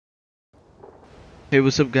Hey,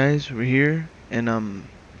 what's up, guys? We're here in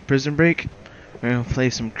Prison Break. We're gonna play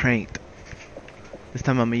some Cranked. This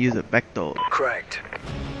time I'm gonna use a Bechtel. Cranked.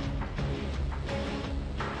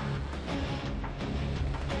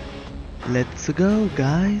 Let's go,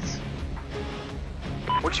 guys.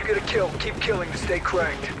 Once you get a kill, keep killing to stay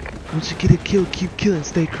cranked. Once you get a kill, keep killing,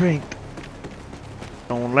 stay cranked.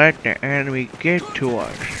 Don't let the enemy get to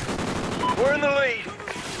us. We're in the lead.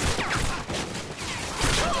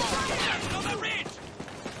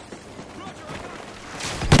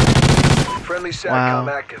 Friendly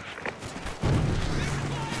SATCOM active.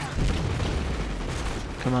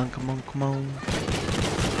 Come on, come on, come on.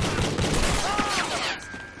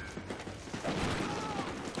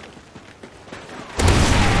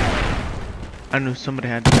 I knew somebody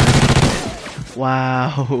had to die.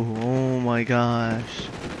 Wow, oh my gosh.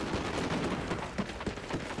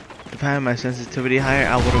 If I had my sensitivity higher,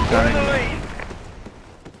 I would have done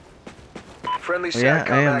it. Friendly SATCOM Yeah,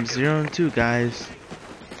 I am active. 0 and 2, guys.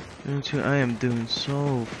 0 and 2, I am doing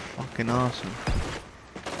so fucking awesome.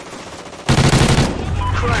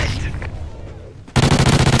 Cranked.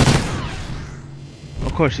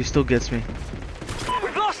 Of course, he still gets me.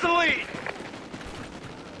 We've lost the lead.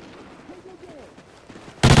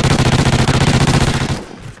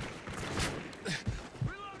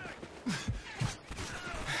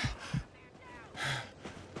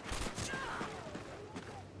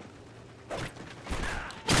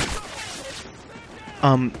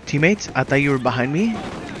 Teammates, I thought you were behind me.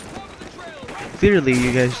 Clearly,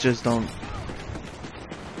 you guys just don't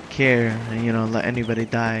care and, you know, let anybody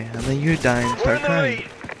die. And then you die and start crying.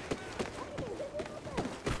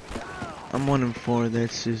 I'm 1 and 4,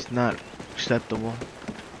 that's just not acceptable.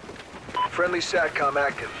 Friendly SATCOM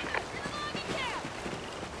active.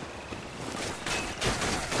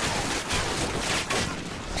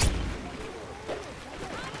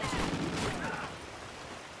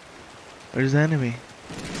 Where's the enemy?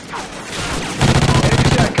 Enemy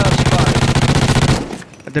SATCOM spotted.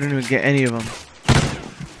 I didn't even get any of them.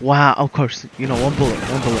 Wow, of course, you know, one bullet.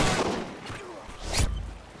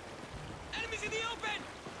 Enemies in the open.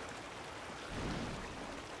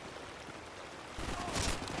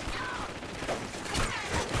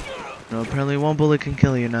 No, apparently one bullet can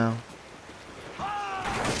kill you now.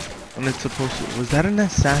 And it's supposed to. Was that an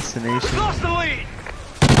assassination? Lost the lead.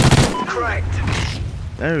 Cranked.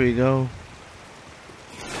 There we go.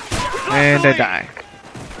 And I die.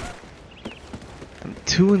 I'm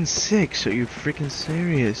 2 and 6. Are you freaking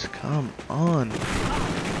serious? Come on. We're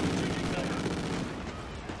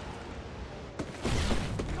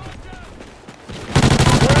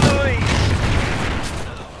in the lead.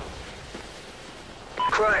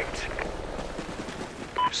 Cranked.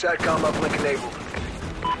 SATCOM uplink enabled.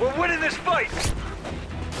 We're winning this fight.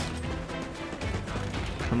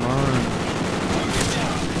 Come on.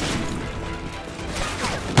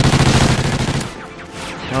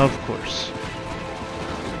 Of course.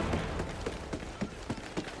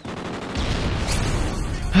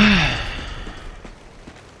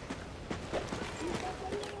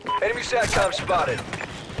 Enemy SATCOM spotted.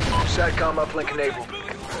 SATCOM uplink enabled.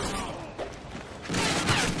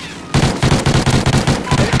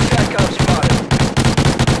 Enemy SATCOM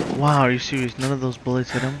spotted. Wow, are you serious? None of those bullets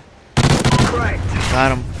hit him? Cranked.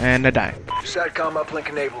 Got him. And I die. SATCOM uplink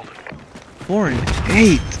enabled. 4 and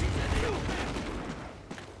 8.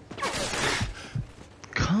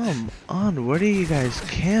 Come on, where do you guys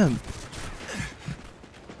camp?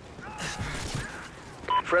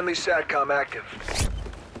 Friendly SATCOM active.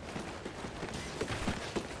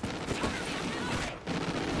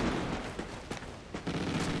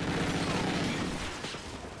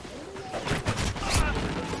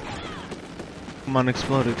 Come on,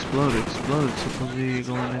 explode, explode, explode. It's supposed to be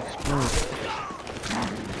going to explode.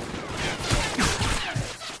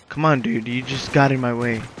 Come on, dude, you just got in my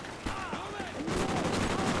way.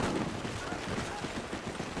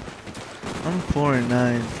 I'm 4 and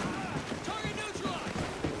 9.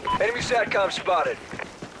 Enemy SATCOM spotted.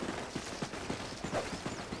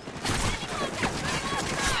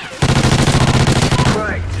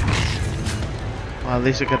 Cranked. Well, at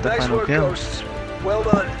least I got the Nice final work, kill. Ghosts. Well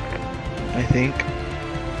done. I think.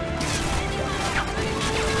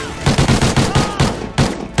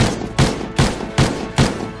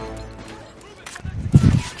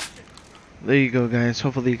 There you go, guys.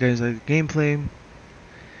 Hopefully you guys like the gameplay.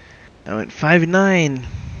 I went 5 and 9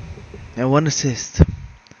 and 1 assist.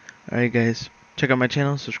 Alright, guys. Check out my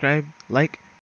channel, subscribe, like,